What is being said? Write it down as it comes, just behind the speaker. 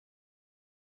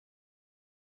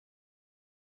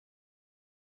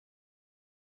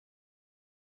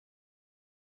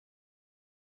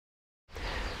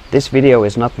This video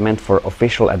is not meant for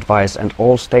official advice, and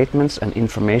all statements and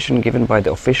information given by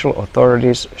the official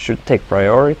authorities should take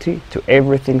priority to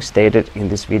everything stated in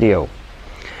this video.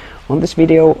 On this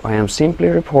video, I am simply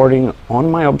reporting on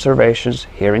my observations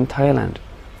here in Thailand.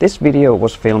 This video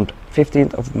was filmed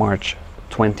 15th of March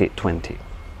 2020.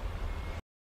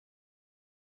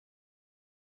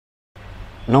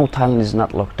 No, Thailand is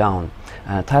not locked down.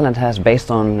 Thailand has,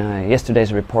 based on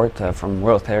yesterday's report from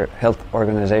World Health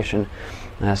Organization,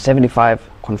 75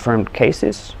 confirmed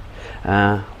cases,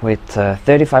 with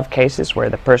 35 cases where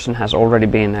the person has already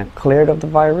been cleared of the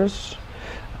virus,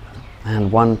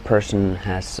 and one person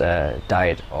has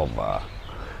died of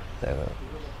the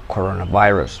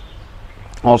coronavirus.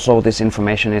 Also, this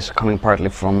information is coming partly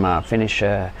from Finnish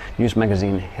news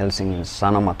magazine Helsingin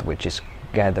Sanomat, which is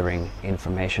gathering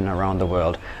information around the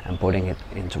world and putting it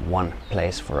into one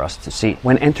place for us to see.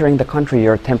 When entering the country,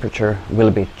 your temperature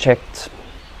will be checked,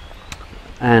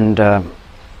 and the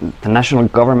national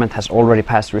government has already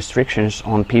passed restrictions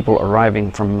on people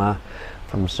arriving from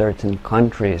certain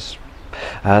countries.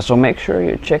 So make sure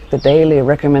you check the daily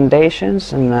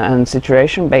recommendations and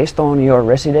situation based on your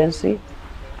residency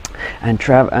and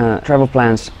travel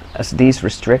plans, as these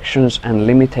restrictions and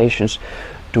limitations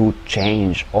do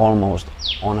change almost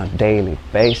on a daily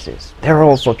basis. There are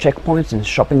also checkpoints in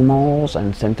shopping malls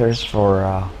and centers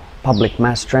for public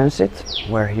mass transit,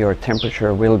 where your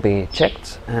temperature will be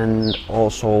checked, and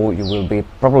also you will be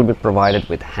probably provided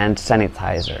with hand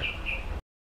sanitizer.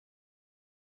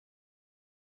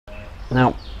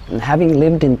 Now, having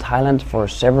lived in Thailand for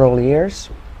several years,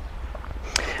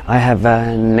 I have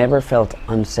never felt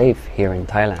unsafe here in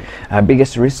Thailand.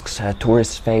 Biggest risks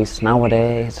tourists face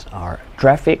nowadays are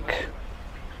traffic.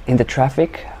 In the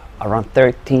traffic, around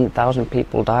 13,000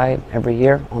 people die every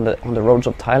year on the roads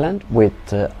of Thailand, with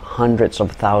hundreds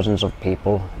of thousands of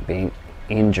people being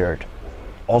injured.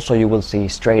 Also, you will see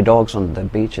stray dogs on the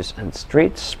beaches and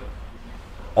streets.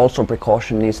 Also,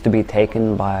 precaution needs to be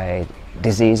taken by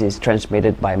diseases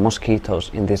transmitted by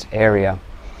mosquitoes in this area,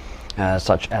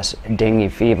 such as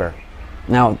dengue fever.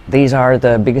 Now, these are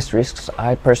the biggest risks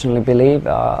I personally believe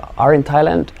are in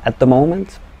Thailand at the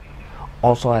moment.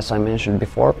 Also, as I mentioned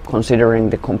before, considering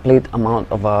the complete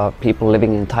amount of people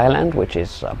living in Thailand, which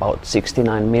is about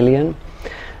 69 million,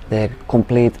 the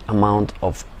complete amount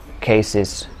of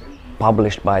cases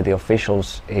published by the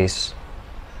officials is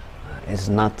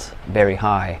not very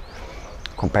high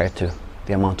compared to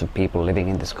the amount of people living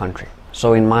in this country.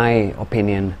 So in my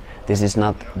opinion, this is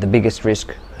not the biggest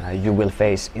risk you will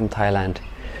face in Thailand,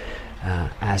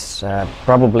 as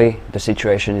probably the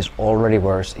situation is already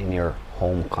worse in your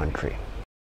home country.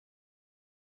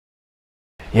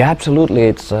 Yeah, absolutely,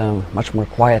 it's much more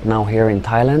quiet now here in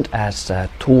Thailand, as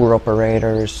tour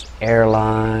operators,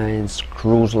 airlines,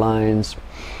 cruise lines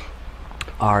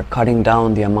are cutting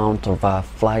down the amount of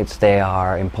flights. They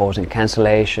are imposing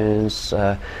cancellations,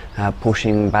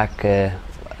 pushing back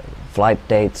flight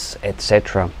dates,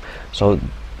 etc. So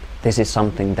this is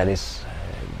something that is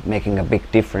making a big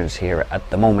difference here at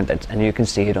the moment, and you can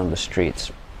see it on the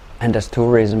streets. And as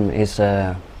tourism is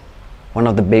one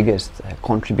of the biggest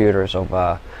contributors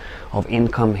of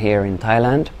income here in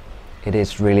Thailand, it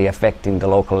is really affecting the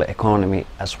local economy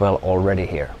as well already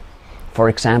here. For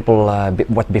example,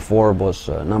 what before was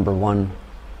number one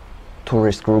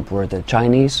tourist group were the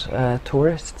Chinese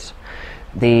tourists.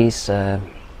 These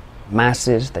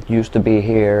masses that used to be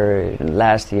here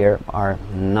last year are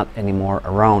not anymore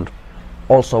around.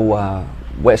 Also,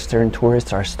 Western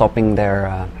tourists are stopping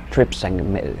their trips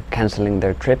and cancelling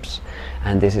their trips,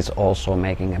 and this is also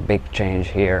making a big change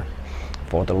here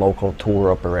for the local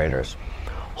tour operators.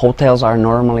 Hotels are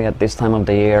normally at this time of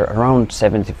the year around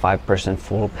 75%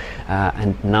 full,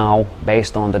 and now,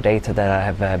 based on the data that I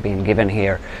have been given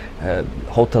here,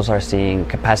 hotels are seeing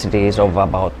capacities of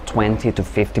about 20 to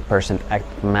 50%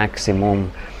 at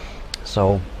maximum.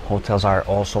 So hotels are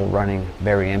also running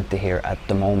very empty here at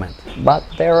the moment. But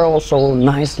there are also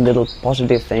nice little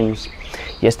positive things.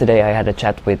 Yesterday I had a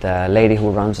chat with a lady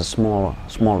who runs a small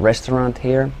restaurant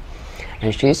here,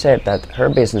 and she said that her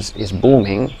business is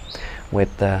booming,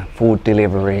 with the food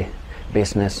delivery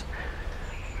business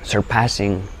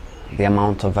surpassing the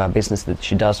amount of business that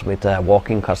she does with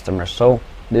walk-in customers. So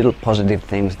little positive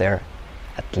things there,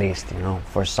 at least, you know,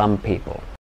 for some people.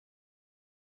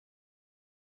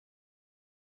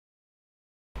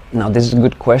 Now, this is a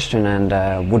good question,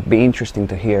 and would be interesting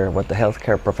to hear what the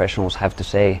healthcare professionals have to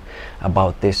say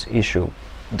about this issue.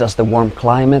 Does the warm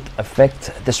climate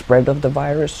affect the spread of the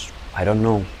virus? I don't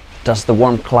know. Does the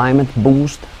warm climate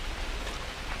boost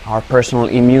our personal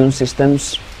immune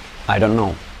systems? I don't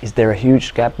know. Is there a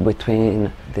huge gap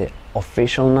between the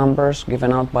official numbers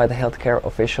given out by the healthcare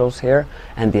officials here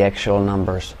and the actual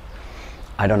numbers,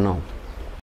 I don't know.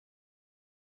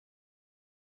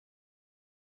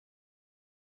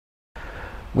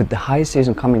 With the high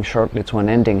season coming shortly to an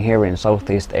ending here in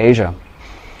Southeast Asia,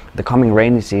 the coming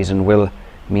rainy season will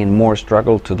mean more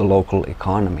struggle to the local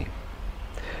economy.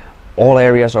 All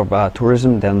areas of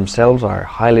tourism themselves are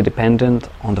highly dependent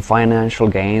on the financial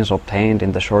gains obtained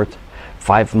in the short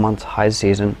 5-month high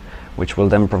season, which will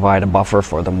then provide a buffer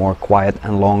for the more quiet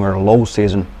and longer low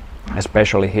season,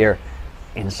 especially here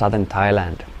in southern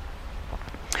Thailand.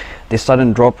 This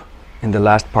sudden drop in the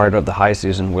last part of the high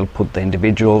season will put the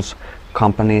individuals,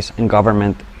 companies and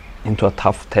government into a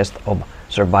tough test of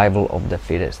survival of the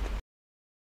fittest.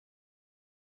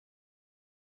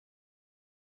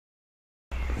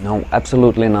 No,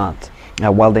 absolutely not.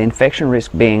 While the infection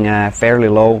risk being fairly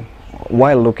low,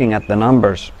 while looking at the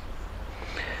numbers,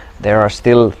 there are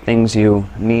still things you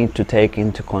need to take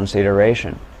into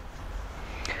consideration.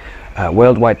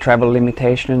 Worldwide travel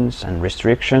limitations and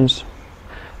restrictions,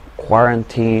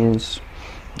 quarantines,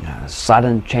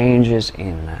 sudden changes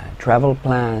in travel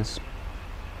plans,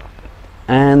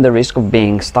 and the risk of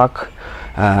being stuck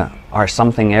are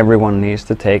something everyone needs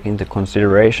to take into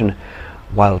consideration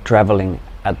while traveling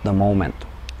at the moment.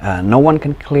 No one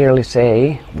can clearly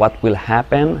say what will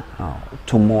happen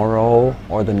tomorrow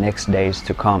or the next days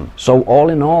to come. So all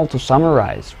in all, to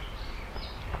summarize,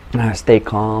 stay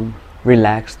calm,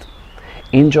 relaxed,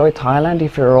 enjoy Thailand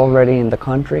if you're already in the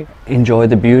country, enjoy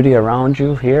the beauty around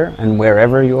you here and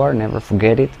wherever you are, never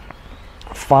forget it.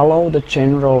 Follow the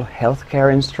general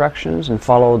healthcare instructions and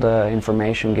follow the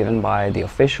information given by the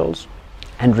officials.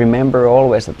 And remember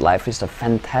always that life is a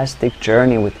fantastic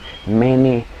journey with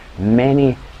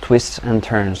many twists and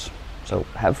turns. So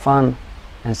have fun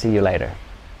and see you later.